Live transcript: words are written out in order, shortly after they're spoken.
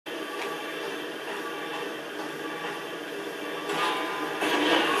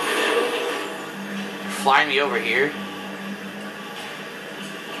fly me over here?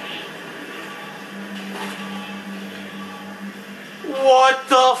 What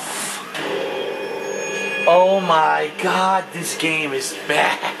the f... Oh my god, this game is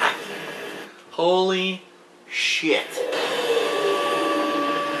bad. Holy shit.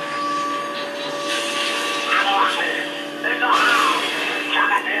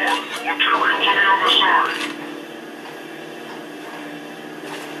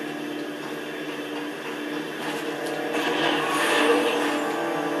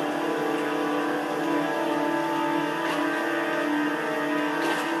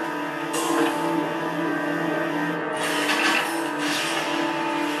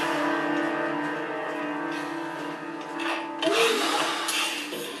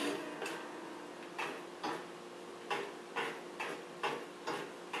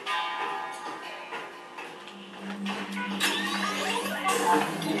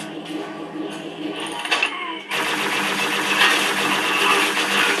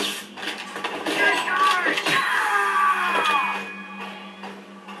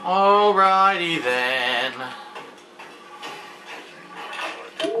 Alrighty then.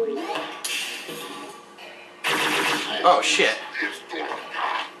 Oh shit.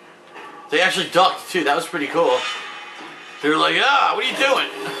 They actually ducked too, that was pretty cool. They were like, ah, what are you doing?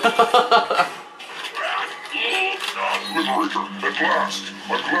 Liberator, at last.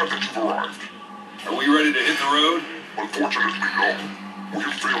 I'm glad that you've arrived. Are we ready to hit the road? Unfortunately, no. We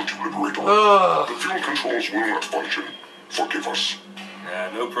have failed to liberate our... The fuel controls will not function. Forgive us.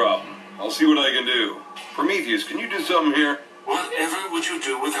 No problem. I'll see what I can do. Prometheus, can you do something here? Whatever would you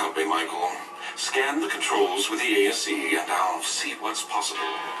do without me, Michael? Scan the controls with the ASE and I'll see what's possible.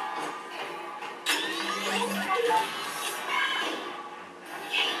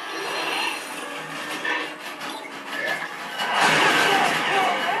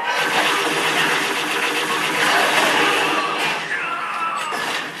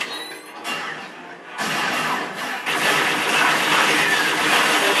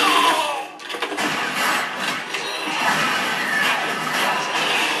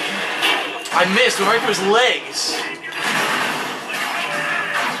 I missed, went right through his legs.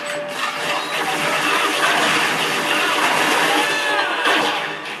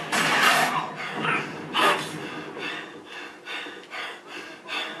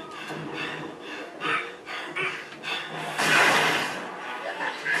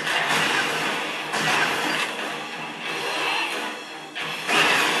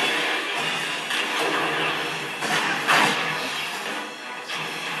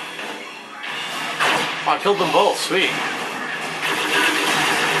 I killed them both, sweet.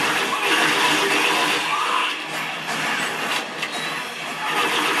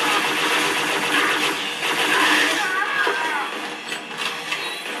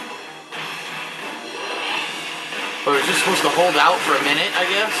 But we're just supposed to hold out for a minute, I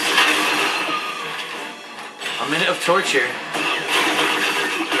guess? A minute of torture.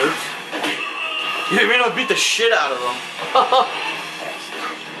 Oops. Yeah, we're gonna beat the shit out of them.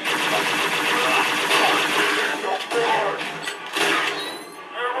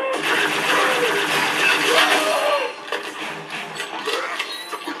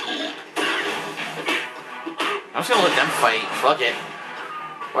 I'm just gonna let them fight. Fuck it.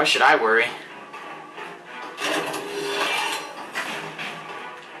 Why should I worry?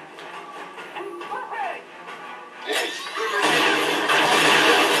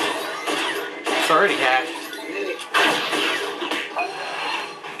 It's already hacked.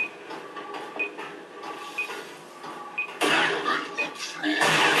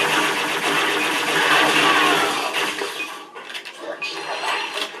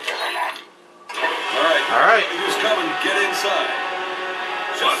 Alright. Who's coming? Get inside.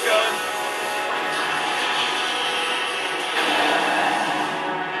 Shotgun.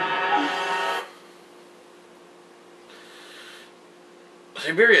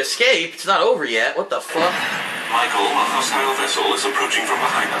 Siberia escape? It's not over yet. What the fuck? Michael, a hostile vessel is approaching from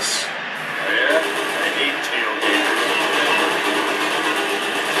behind us. Yeah? I hate tailgaters.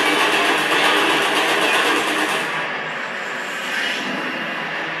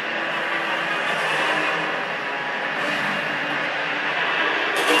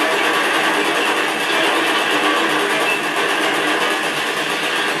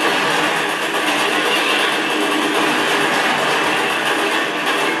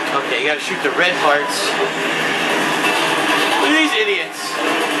 You gotta shoot the red parts. Look at these idiots.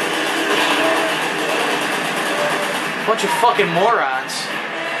 Bunch of fucking morons.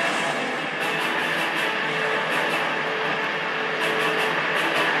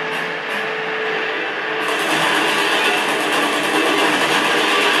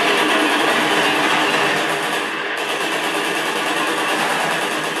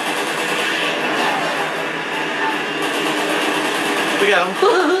 Look at him.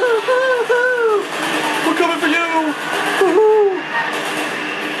 We're coming for you. Woohoo.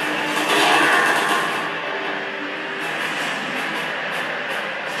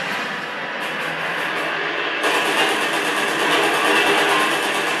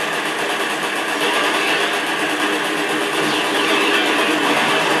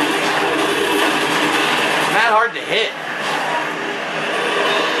 Not hard to hit.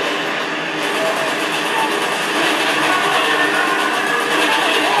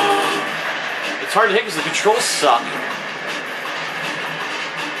 It's hard to hit because the controls suck.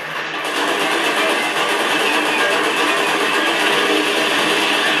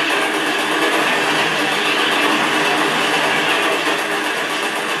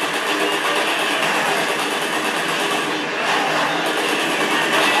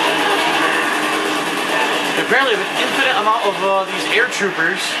 Apparently, with an infinite amount of these air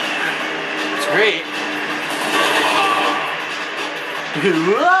troopers, it's great.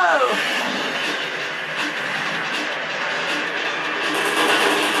 Whoa!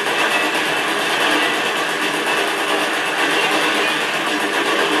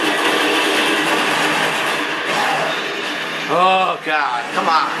 Oh God, come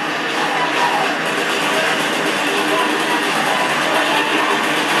on.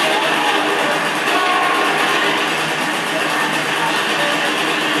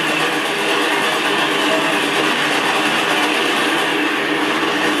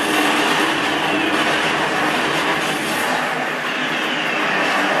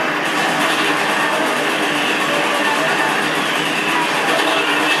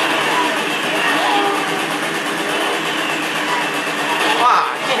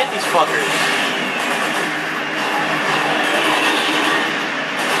 These fuckers.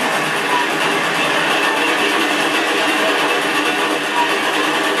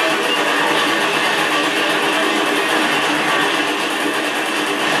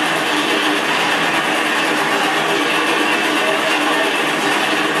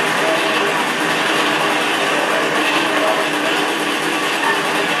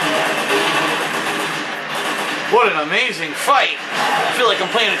 What an amazing fight! I feel like I'm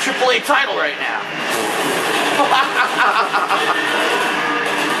playing a AAA title right now.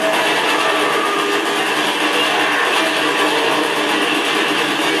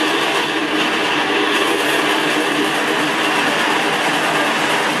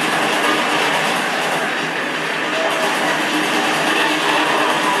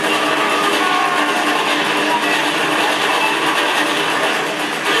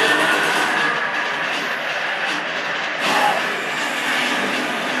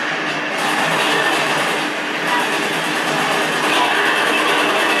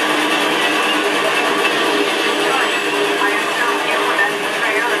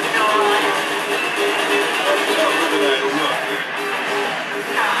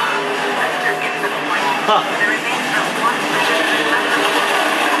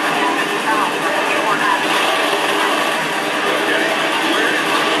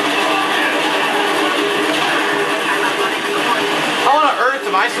 How on earth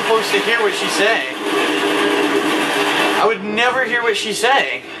am I supposed to hear what she's saying? I would never hear what she's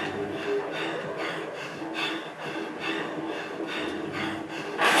saying.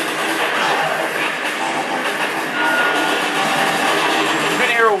 You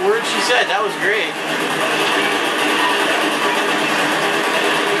couldn't hear a word she said. That was great.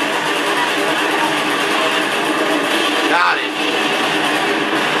 Got it.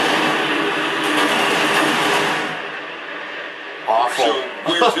 Awful. So,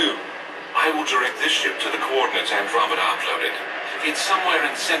 where to? I will direct this ship to the coordinates Andromeda uploaded. It's somewhere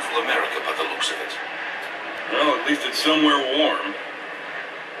in Central America by the looks of it. Well, at least it's somewhere warm.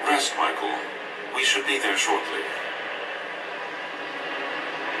 Rest, Michael. We should be there shortly.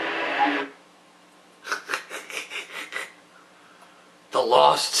 The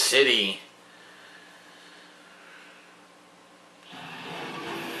Lost City.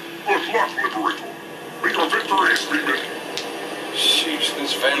 Good luck, Liberator. May your victories be many. Sheesh,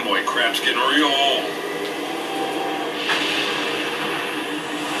 this fanboy crap's getting real old.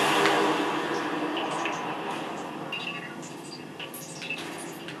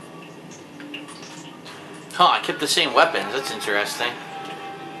 Huh, I kept the same weapons. That's interesting.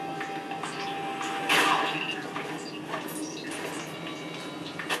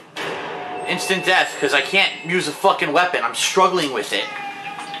 Instant death, because I can't use a fucking weapon. I'm struggling with it.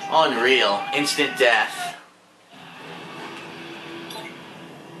 Unreal. Instant death.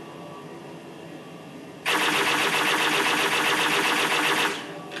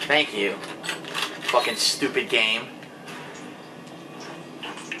 Thank you. Fucking stupid game.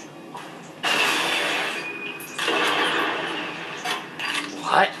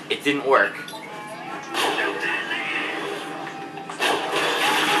 What? It didn't work.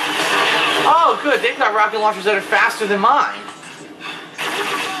 Oh, good. They've got rocket launchers that are faster than mine.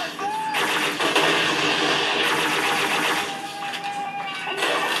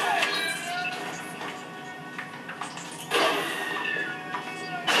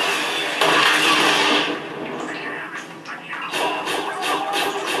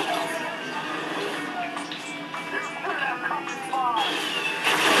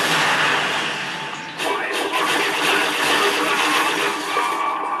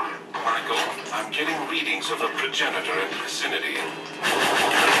 Of a progenitor in the vicinity.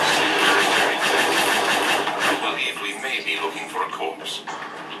 I believe we may be looking for a corpse.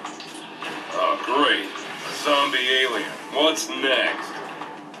 Oh, great. A zombie alien. What's next?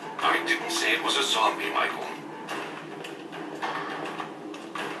 I didn't say it was a zombie, Michael.